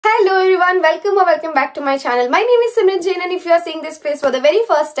everyone, welcome or welcome back to my channel. My name is Simran Jain, and if you are seeing this place for the very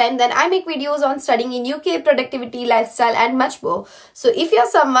first time, then I make videos on studying in UK, productivity, lifestyle and much more. So if you are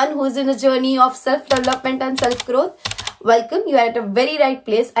someone who is in a journey of self-development and self-growth, welcome, you are at a very right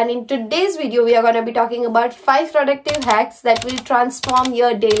place. And in today's video, we are going to be talking about 5 productive hacks that will transform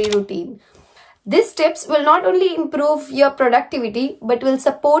your daily routine. These tips will not only improve your productivity but will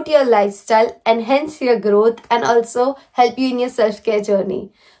support your lifestyle, enhance your growth and also help you in your self-care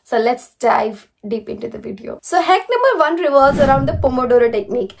journey. So let's dive deep into the video. So hack number 1 revolves around the Pomodoro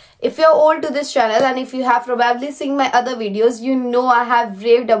technique. If you're old to this channel and if you have probably seen my other videos, you know I have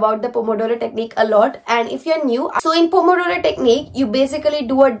raved about the Pomodoro technique a lot. And if you're new, so in Pomodoro technique, you basically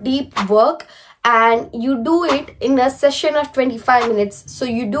do a deep work and you do it in a session of 25 minutes. So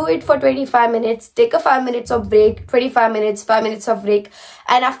you do it for 25 minutes, take a 5 minutes of break, 25 minutes, 5 minutes of break.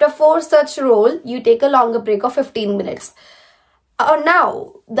 And after 4 such roll, you take a longer break of 15 minutes.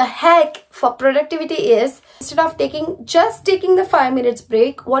 Now, the hack for productivity is, instead of taking the 5 minutes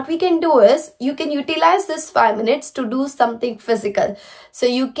break, what we can do is, you can utilize this 5 minutes to do something physical. So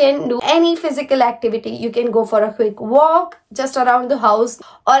you can do any physical activity. You can go for a quick walk just around the house,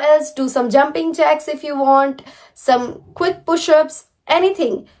 or else do some jumping jacks if you want, some quick push-ups,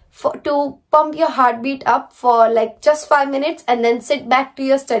 anything to pump your heartbeat up for like just 5 minutes and then sit back to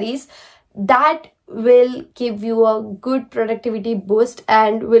your studies. That will give you a good productivity boost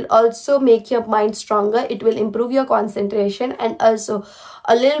and will also make your mind stronger. It will improve your concentration, and also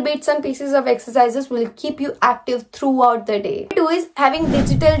a little bits and pieces of exercises will keep you active throughout the day. What I do is having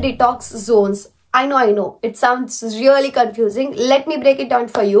digital detox zones. I know it sounds really confusing. Let me break it down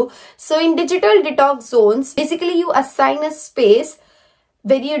for you. So in digital detox zones, basically you assign a space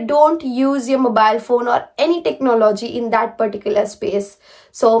where you don't use your mobile phone or any technology in that particular space.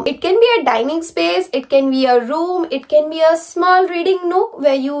 So it can be a dining space, it can be a room, it can be a small reading nook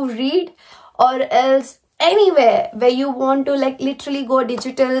where you read, or else anywhere where you want to like literally go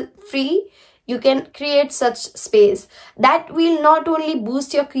digital free. You can create such space. That will not only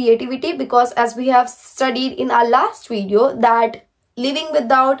boost your creativity, because as we have studied in our last video that living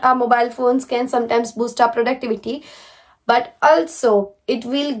without our mobile phones can sometimes boost our productivity, but also it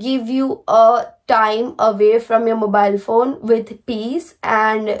will give you a time away from your mobile phone with peace,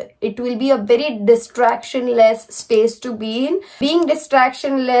 and it will be a very distraction-less space to be in. Being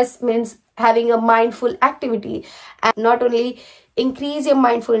distraction-less means having a mindful activity, and not only increase your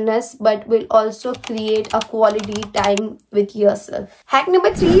mindfulness but will also create a quality time with yourself. Hack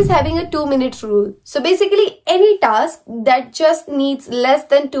number 3 is having a 2-minute rule. So basically any task that just needs less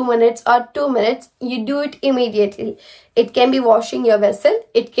than 2 minutes or 2 minutes, you do it immediately. It can be washing your vessel,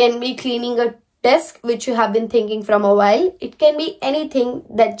 it can be cleaning a desk which you have been thinking from a while, it can be anything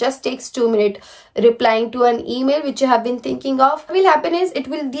that just takes 2 minutes. Replying to an email which you have been thinking of. What will happen is it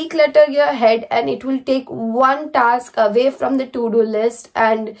will declutter your head and it will take one task away from the to-do list,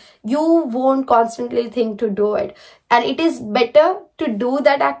 and you won't constantly think to do it. And it is better to do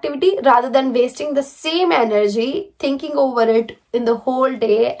that activity rather than wasting the same energy thinking over it in the whole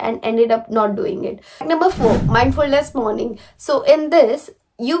day and ended up not doing it. Number 4, mindfulness morning. So in this,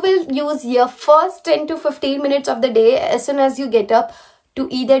 you will use your first 10 to 15 minutes of the day as soon as you get up to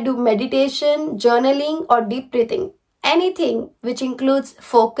either do meditation, journaling or deep breathing. Anything which includes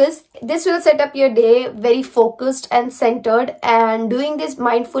focus. This will set up your day very focused and centered, and doing this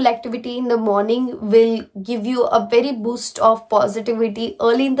mindful activity in the morning will give you a very boost of positivity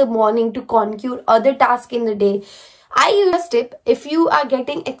early in the morning to conquer other tasks in the day. I use this tip if you are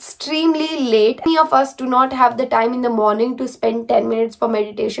getting extremely late. Many of us do not have the time in the morning to spend 10 minutes for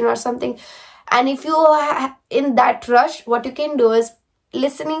meditation or something. And if you are in that rush, what you can do is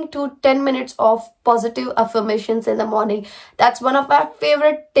listening to 10 minutes of positive affirmations in the morning. That's one of my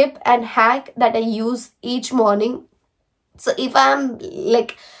favorite tip and hack that I use each morning. So if I'm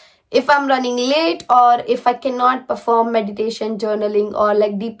running late, or if I cannot perform meditation, journaling or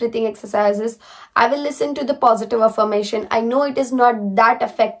like deep breathing exercises, I will listen to the positive affirmation. I know it is not that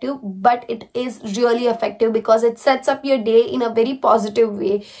effective, but it is really effective because it sets up your day in a very positive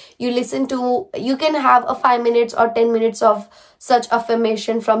way. You can have a 5 minutes or 10 minutes of such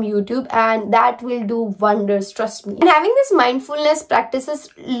affirmation from YouTube, and that will do wonders, trust me. And having this mindfulness practices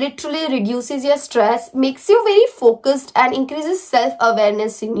literally reduces your stress, makes you very focused and increases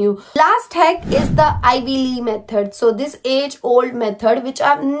self-awareness in you. Last hack is the Ivy Lee method. So this age-old method which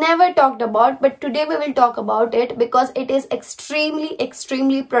I've never talked about, but today we will talk about it because it is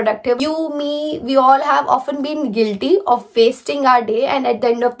extremely productive. You, me, we all have often been guilty of wasting our day, and at the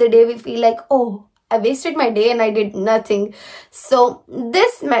end of the day we feel like, oh, I wasted my day and I did nothing. So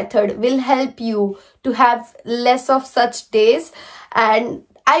this method will help you to have less of such days, and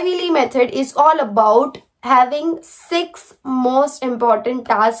IVL method is all about having 6 most important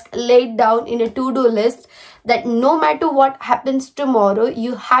tasks laid down in a to-do list, that no matter what happens tomorrow,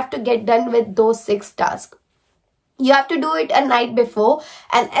 you have to get done with those 6 tasks. You have to do it a night before,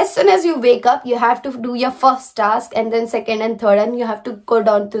 and as soon as you wake up, you have to do your first task, and then second and third, and you have to go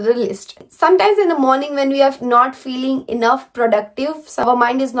down to the list. Sometimes in the morning when we are not feeling enough productive, so our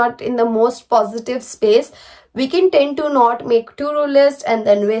mind is not in the most positive space, we can tend to not make to-do list and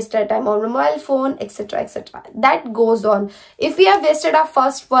then waste our time on mobile phone, etc, etc. That goes on. If we have wasted our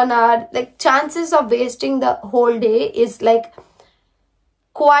first 1 hour, like chances of wasting the whole day is like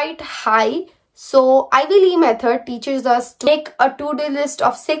quite high. So IVL method teaches us to make a to-do list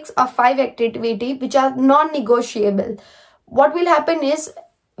of 6 or 5 activities which are non-negotiable. What will happen is,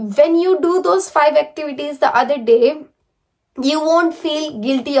 when you do those 5 activities the other day, you won't feel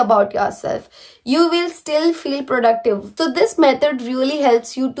guilty about yourself. You will still feel productive. So this method really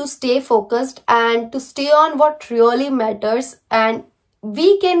helps you to stay focused and to stay on what really matters. And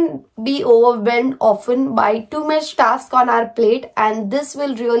we can be overwhelmed often by too much task on our plate, and this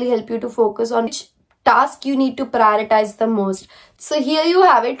will really help you to focus on which task you need to prioritize the most. So here you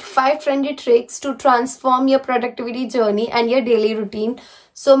have it, 5 trendy tricks to transform your productivity journey and your daily routine.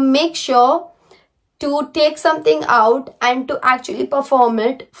 So make sure to take something out and to actually perform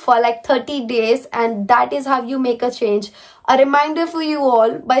it for like 30 days, and that is how you make a change. A reminder for you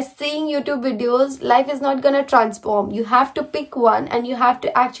all, by seeing YouTube videos, life is not gonna transform. You have to pick one and you have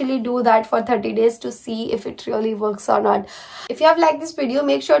to actually do that for 30 days to see if it really works or not. If you have liked this video,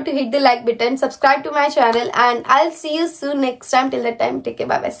 make sure to hit the like button, subscribe to my channel, and I'll see you soon next time. Till that time, take care,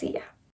 bye bye, see ya.